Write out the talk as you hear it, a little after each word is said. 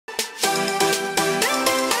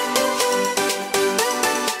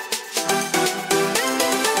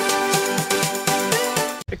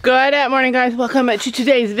Good morning, guys. Welcome to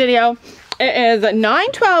today's video. It is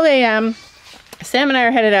 9:12 a.m. Sam and I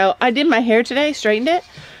are headed out. I did my hair today, straightened it,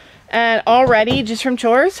 and already just from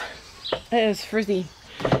chores, it is frizzy.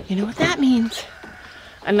 You know what that means?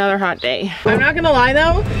 Another hot day. I'm not gonna lie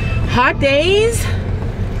though, hot days,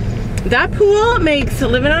 that pool makes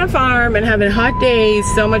living on a farm and having hot days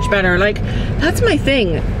so much better. Like, that's my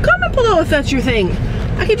thing. Comment below if that's your thing.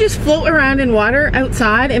 I could just float around in water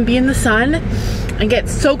outside and be in the sun and get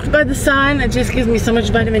soaked by the sun. It just gives me so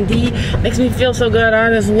much vitamin D. Makes me feel so good.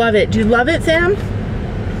 I just love it. Do you love it, Sam? No,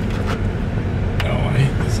 I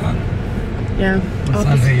hate the sun. Yeah. The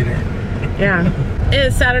sun hater. Yeah. It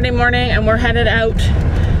is Saturday morning and we're headed out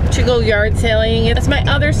to go yard sailing. It's my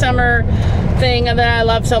other summer thing that I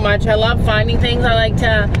love so much. I love finding things. I like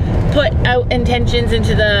to put out intentions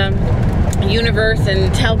into the universe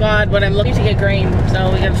and tell God what I'm looking to get grain,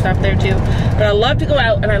 so we gotta stop there too. But I love to go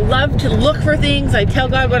out and I love to look for things. I tell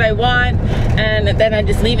God what I want and then I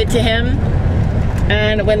just leave it to Him,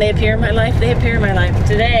 and when they appear in my life, they appear in my life.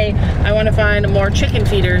 Today I want to find more chicken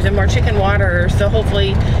feeders and more chicken waterers, so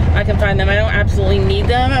hopefully I can find them. I don't absolutely need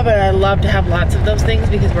them, but I love to have lots of those things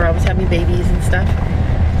because we're always having babies and stuff.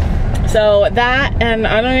 So that, and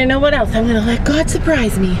I don't even know what else. I'm gonna let God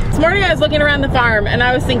surprise me. This morning I was looking around the farm and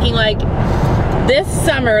I was thinking, like, this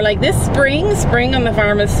summer, like this spring on the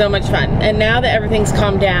farm is so much fun. And now that everything's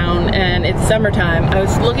calmed down and it's summertime, I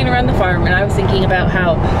was looking around the farm and I was thinking about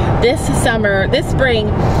how this spring,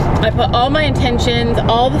 I put all my intentions,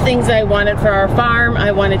 all the things that I wanted for our farm,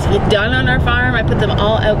 I wanted to get done on our farm, I put them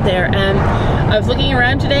all out there. And I was looking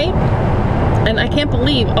around today and I can't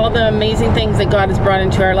believe all the amazing things that God has brought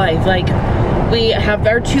into our life. Like, we have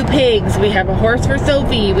our 2 pigs, we have a horse for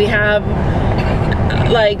Sophie, we have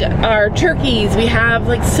like our turkeys, we have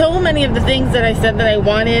like so many of the things that I said that I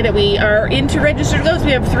wanted. We are into registered goats.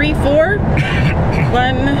 We have 3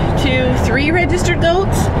 registered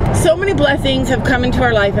goats. So many blessings have come into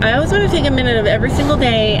our life. I always want to take a minute of every single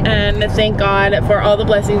day and thank God for all the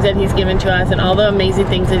blessings that He's given to us and all the amazing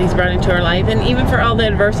things that He's brought into our life, and even for all the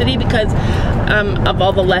adversity, because of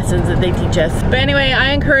all the lessons that they teach us. But anyway,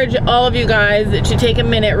 I encourage all of you guys to take a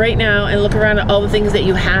minute right now and look around at all the things that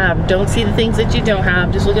you have. Don't see the things that you don't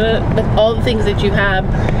have. Just look at all the things that you have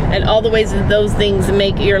and all the ways that those things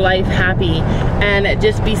make your life happy, and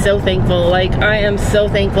just be so thankful. Like, I am so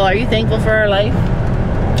thankful. Are you thankful for our life?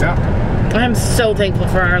 Yeah. I'm so thankful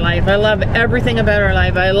for our life. I love everything about our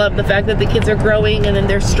life. I love the fact that the kids are growing and then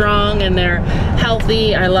they're strong and they're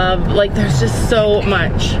healthy. I love, like, there's just so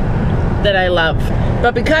much that I love.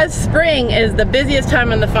 But because spring is the busiest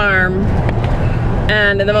time on the farm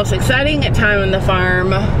and the most exciting time on the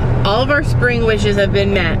farm, all of our spring wishes have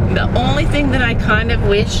been met. The only thing that I kind of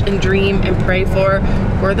wish and dream and pray for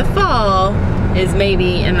the fall is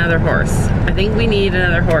maybe another horse. I think we need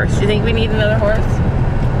another horse. Do you think we need another horse?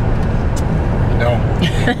 No.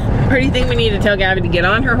 Or do you think we need to tell Gabby to get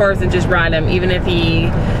on her horse and just ride him, even if he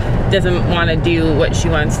doesn't want to do what she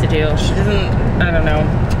wants to do? She doesn't, I don't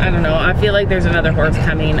know. I feel like there's another horse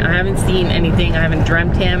coming. I haven't seen anything. I haven't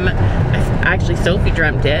dreamt him. Actually, Sophie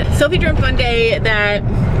dreamt it. Sophie dreamt one day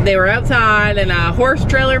that they were outside and a horse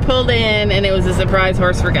trailer pulled in and it was a surprise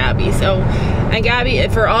horse for Gabby. So, and Gabby,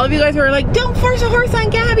 for all of you guys who are like, don't force a horse on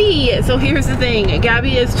Gabby. So here's the thing.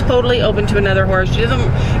 Gabby is totally open to another horse. She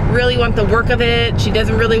doesn't really want the work of it. She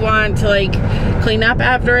doesn't really want to, like, clean up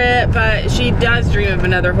after it, but she does dream of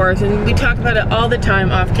another horse. And we talk about it all the time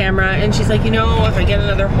off camera. And she's like, you know, if I get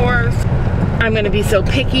another horse, I'm gonna be so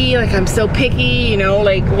picky. Like, I'm so picky, you know,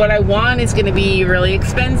 like what I want is gonna be really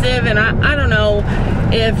expensive, and I don't know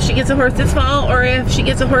if she gets a horse this fall or if she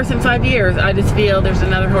gets a horse in 5 years. I just feel there's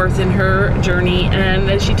another horse in her journey,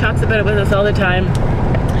 and she talks about it with us all the time.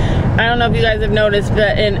 I don't know if you guys have noticed,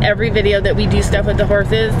 but in every video that we do stuff with the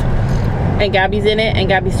horses and Gabby's in it and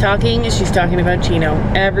Gabby's talking, she's talking about Chino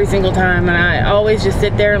every single time, and I always just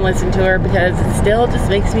sit there and listen to her because it still just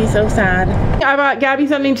makes me so sad. I bought Gabby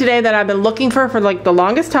something today that I've been looking for like the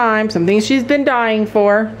longest time, something she's been dying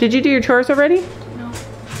for. Did you do your chores already? No.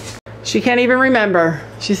 She can't even remember.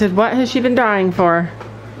 She said, what has she been dying for?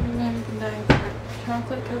 I've been dying for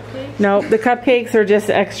chocolate cupcakes. No, the cupcakes are just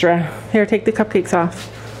extra. Here, take the cupcakes off.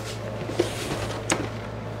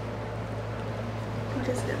 What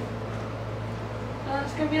is it?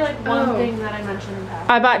 It's gonna be like one thing that I mentioned in past.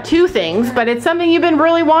 I bought 2 things, but it's something you've been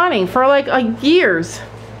really wanting for like years.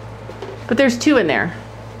 But there's 2 in there.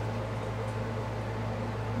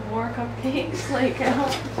 More cupcakes? Like,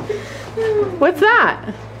 What's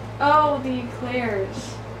that? oh, the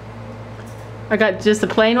eclairs. I got just the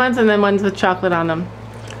plain ones and then ones with chocolate on them.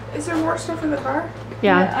 Is there more stuff in the car?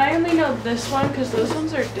 Yeah. I only know this one because those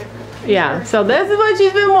ones are different. Yeah, so this is what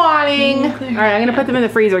she's been wanting. All right, I'm gonna put them in the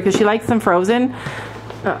freezer because she likes them frozen.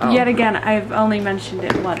 Uh-oh. Yet again, I've only mentioned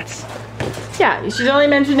it once. Yeah, she's only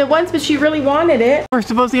mentioned it once, but she really wanted it. We're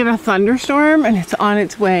supposed to get a thunderstorm and it's on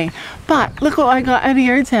its way. But look what I got at a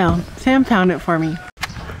yard sale. Sam found it for me.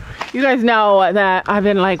 You guys know that I've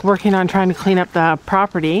been like working on trying to clean up the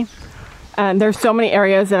property. And there's so many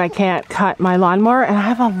areas that I can't cut my lawnmower. And I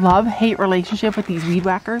have a love-hate relationship with these weed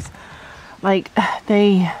whackers. Like,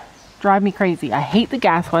 they drive me crazy. I hate the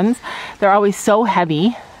gas ones. They're always so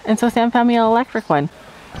heavy. And so Sam found me an electric one.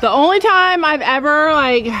 The only time I've ever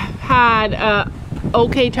like had a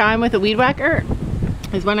okay time with a weed whacker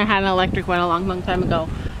is when I had an electric one a long time ago.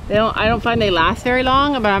 I don't find they last very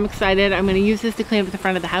long, but I'm excited. I'm going to use this to clean up the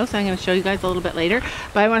front of the house. I'm going to show you guys a little bit later,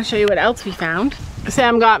 but I want to show you what else we found.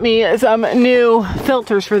 Sam got me some new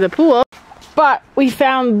filters for the pool, but we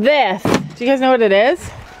found this. Do you guys know what it is?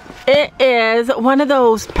 It is one of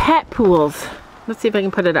those pet pools. Let's see if I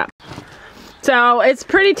can put it up. So it's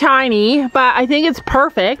pretty tiny, but I think it's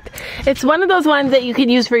perfect. It's one of those ones that you can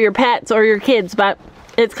use for your pets or your kids, but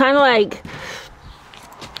it's kind of like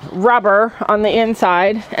rubber on the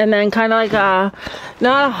inside and then kind of like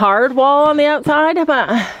not a hard wall on the outside,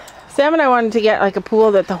 but Sam and I wanted to get like a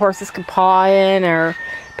pool that the horses could paw in or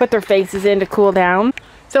put their faces in to cool down.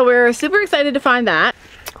 So we're super excited to find that.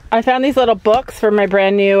 I found these little books for my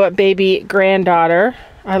brand new baby granddaughter.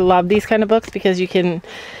 I love these kind of books because you can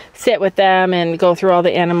sit with them and go through all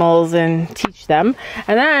the animals and teach them.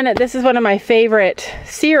 And then this is one of my favorite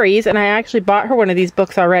series, and I actually bought her one of these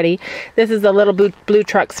books already. This is the Little Blue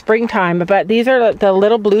Truck Springtime, but these are the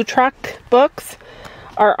Little Blue Truck books.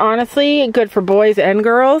 Are honestly good for boys and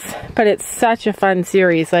girls, but it's such a fun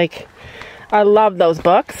series. Like, I love those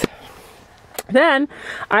books. Then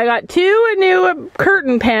I got 2 new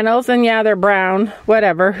curtain panels, and yeah, they're brown,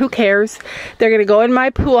 whatever, who cares. They're gonna go in my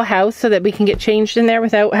pool house so that we can get changed in there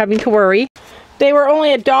without having to worry. They were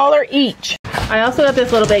only $1 each. I also got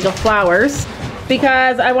this little bag of flowers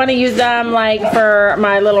because I want to use them like for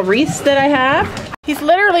my little wreaths that I have. He's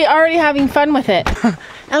literally already having fun with it.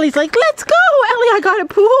 Ellie's like, let's go, Ellie, I got a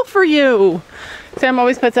pool for you. Sam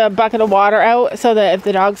always puts a bucket of water out so that if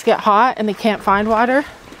the dogs get hot and they can't find water,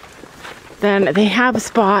 then they have a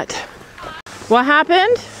spot. What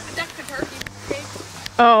happened? I ducked the turkey.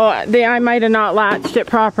 Oh, I might have not latched it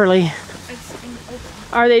properly.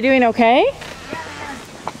 Are they doing okay? Yeah.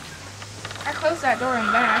 I closed that door in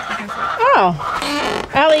the back. Oh.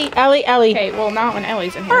 Ellie. Okay, well, not when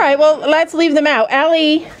Ellie's in here. All right, well, let's leave them out.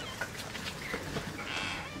 Ellie.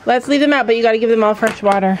 Let's leave them out, but you got to give them all fresh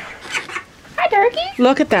water. Hi, turkey.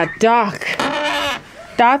 Look at that duck.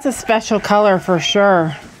 That's a special color for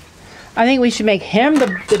sure. I think we should make him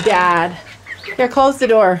the dad. Here, close the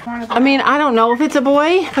door. I mean, I don't know if it's a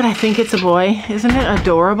boy, but I think it's a boy. Isn't it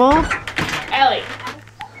adorable? Ellie.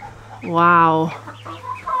 Wow.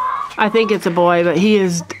 I think it's a boy, but he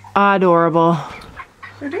is adorable.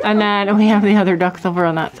 And then we have the other ducks over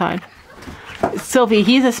on that side. Sylvie,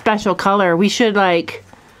 he's a special color. We should like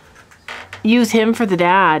use him for the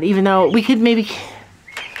dad, even though we could maybe,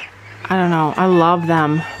 I don't know. I love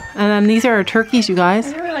them. And then these are our turkeys, you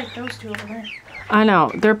guys. I really like those 2 over there. I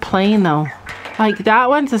know, they're plain though. Like that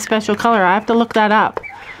one's a special color. I have to look that up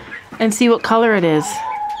and see what color it is.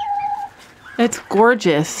 It's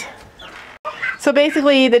gorgeous. So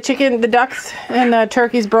basically the ducks and the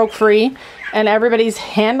turkeys broke free and everybody's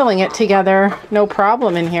handling it together. No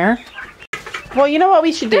problem in here. Well, you know what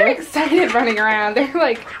we should do? They're excited running around. They're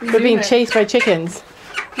like They're being chased by chickens.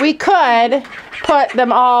 We could put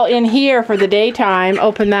them all in here for the daytime,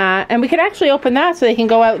 open that, and we could actually open that so they can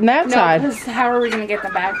go out on that side. No, because how are we going to get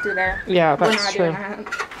them back through there? Yeah, We're that's not true. doing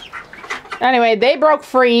that. Anyway, they broke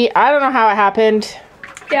free. I don't know how it happened.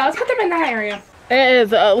 Yeah, let's put them in that area. It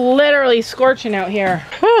is literally scorching out here.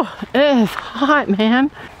 Whew, it is hot, man.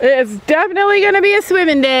 It's definitely going to be a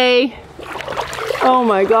swimming day. Oh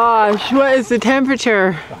my gosh, what is the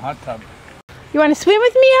temperature? The hot tub. You want to swim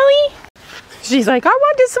with me, Ellie? She's like, I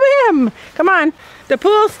want to swim. Come on. The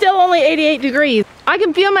pool's still only 88 degrees. I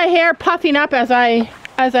can feel my hair puffing up as I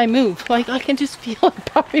move. Like, I can just feel it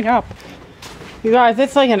puffing up. You guys,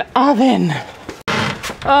 it's like an oven.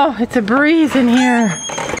 Oh, it's a breeze in here.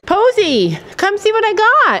 Posy, come see what I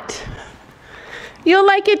got. You'll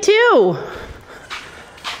like it too.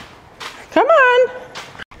 Come on.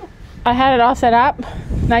 I had it all set up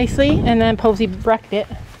nicely, and then Posy wrecked it.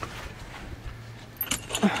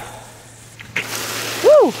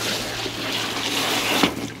 Woo!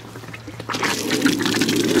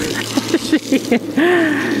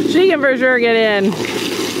 she can for sure get in.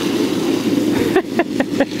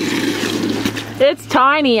 It's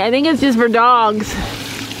tiny. I think it's just for dogs.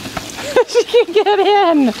 She can get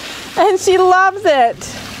in, and she loves it.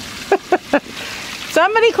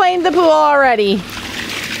 Somebody claimed the pool already.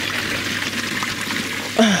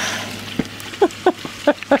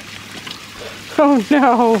 Oh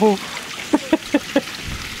no.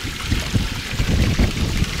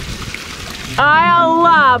 I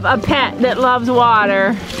love a pet that loves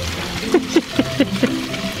water.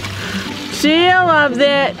 She loves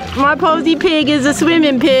it. My Posy pig is a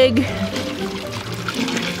swimming pig.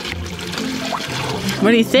 What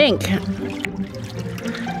do you think?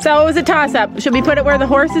 So it was a toss-up. Should we put it where the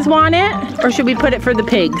horses want it, or should we put it for the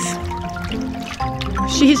pigs?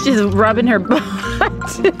 She's just rubbing her butt.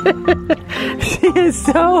 She is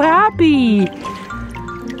so happy.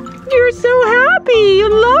 You're so happy. You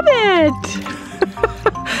love it.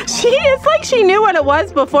 It's like she knew what it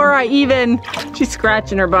was before I even... She's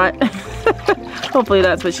scratching her butt. Hopefully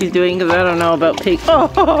that's what she's doing, because I don't know about pigs. Oh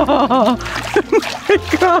my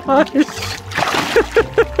gosh.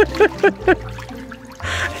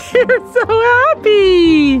 You're so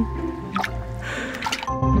happy.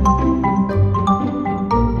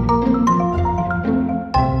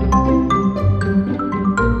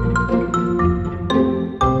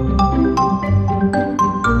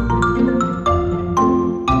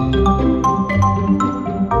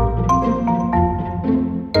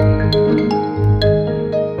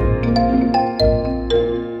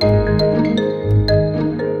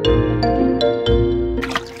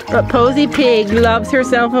 But Posy Pig loves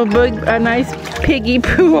herself a nice piggy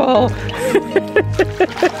pool.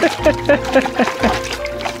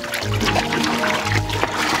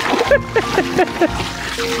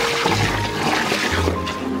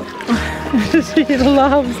 She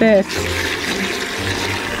loves it.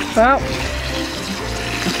 Well,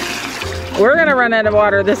 we're gonna run out of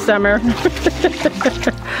water this summer.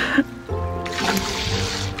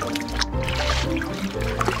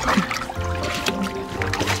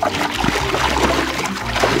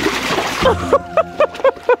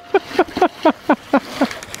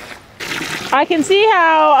 I can see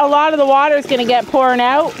how a lot of the water is going to get pouring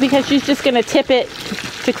out because she's just going to tip it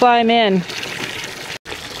to climb in.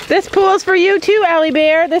 This pool's for you too, Ellie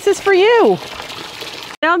Bear. This is for you.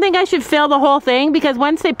 I don't think I should fill the whole thing because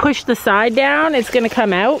once they push the side down, it's going to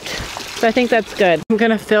come out. So I think that's good. I'm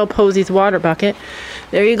going to fill Posy's water bucket.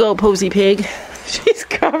 There you go, Posy Pig. She's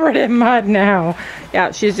covered in mud now.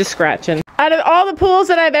 Yeah, she's just scratching. Out of all the pools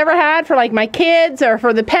that I've ever had for like my kids or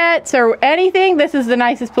for the pets or anything, this is the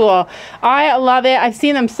nicest pool. I love it. I've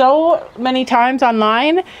seen them so many times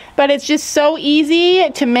online, but it's just so easy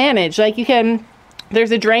to manage. Like you can, there's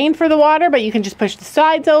a drain for the water, but you can just push the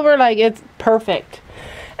sides over. Like it's perfect.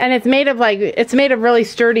 And it's made of really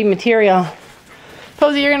sturdy material.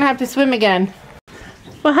 Posy, you're gonna have to swim again.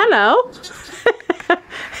 Well, hello.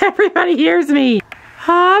 Everybody hears me.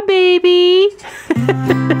 Hi, baby.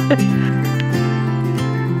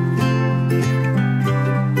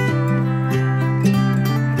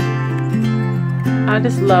 I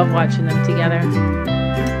just love watching them together.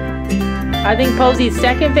 I think Posy's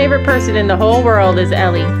second favorite person in the whole world is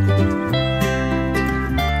Ellie.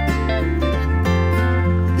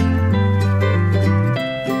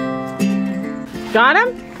 Got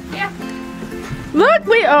him? Yeah. Look,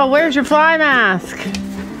 wait, oh, where's your fly mask?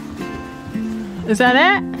 Is that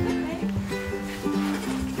it?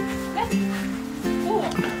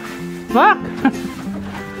 Look.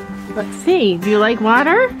 Let's see, do you like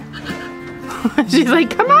water? She's like,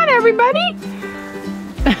 come on, everybody.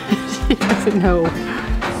 She doesn't know.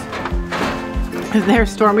 Is there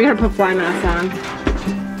Storm? We gotta put fly masks on.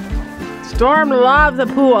 Storm loves the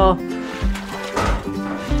pool.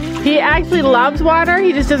 He actually loves water,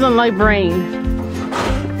 he just doesn't like rain.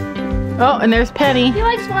 Oh, and there's Penny. He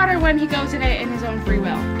likes water when he goes in it in his own free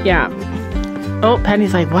will. Yeah. Oh,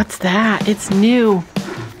 Penny's like, what's that? It's new.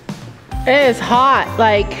 It is hot,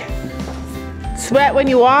 like sweat when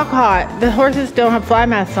you walk hot. The horses don't have fly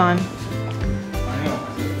masks on. I know.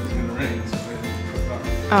 It's gonna rain, so they didn't put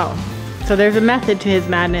it on. Oh, so there's a method to his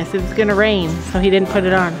madness. It was gonna rain, so he didn't put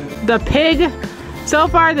it on. The pig, so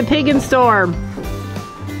far the pig and Storm.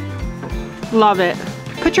 Love it.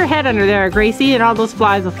 Put your head under there, Gracie, and all those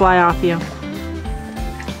flies will fly off you.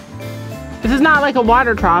 This is not like a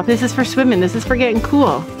water trough. This is for swimming. This is for getting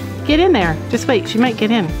cool. Get in there. Just wait, she might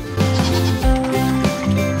get in.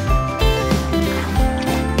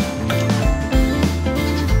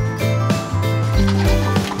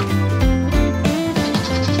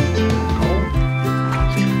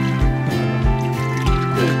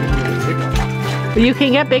 You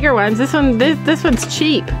can get bigger ones. This one's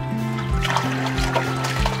cheap.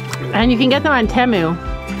 And you can get them on Temu.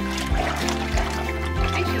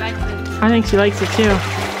 I think she likes it too.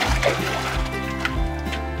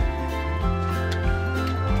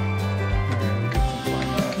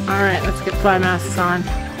 All right, let's get fly masks on.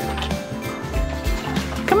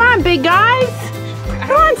 Come on, big guys.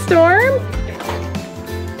 Come on, Storm.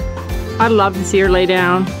 I'd love to see her lay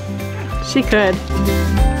down. She could.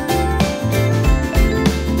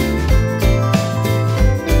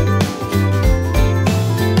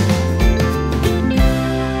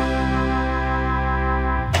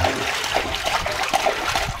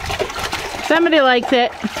 Somebody likes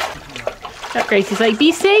it. Oh, Gracie's like,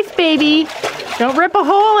 be safe, baby. Don't rip a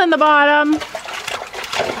hole in the bottom.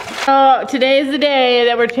 Oh, today is the day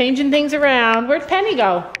that we're changing things around. Where'd Penny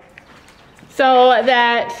go? So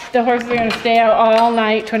that the horses are gonna stay out all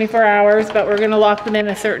night, 24 hours, but we're gonna lock them in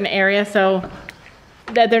a certain area so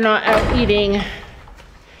that they're not out eating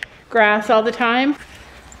grass all the time.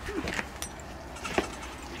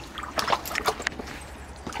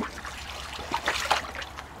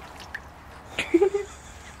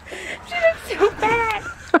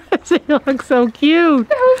 She looks so cute.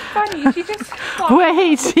 That was funny. She just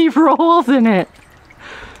Wait, she rolls in it.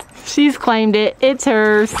 She's claimed it. It's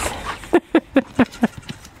hers.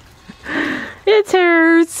 It's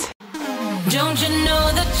hers. Don't you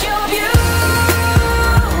know that you're beautiful?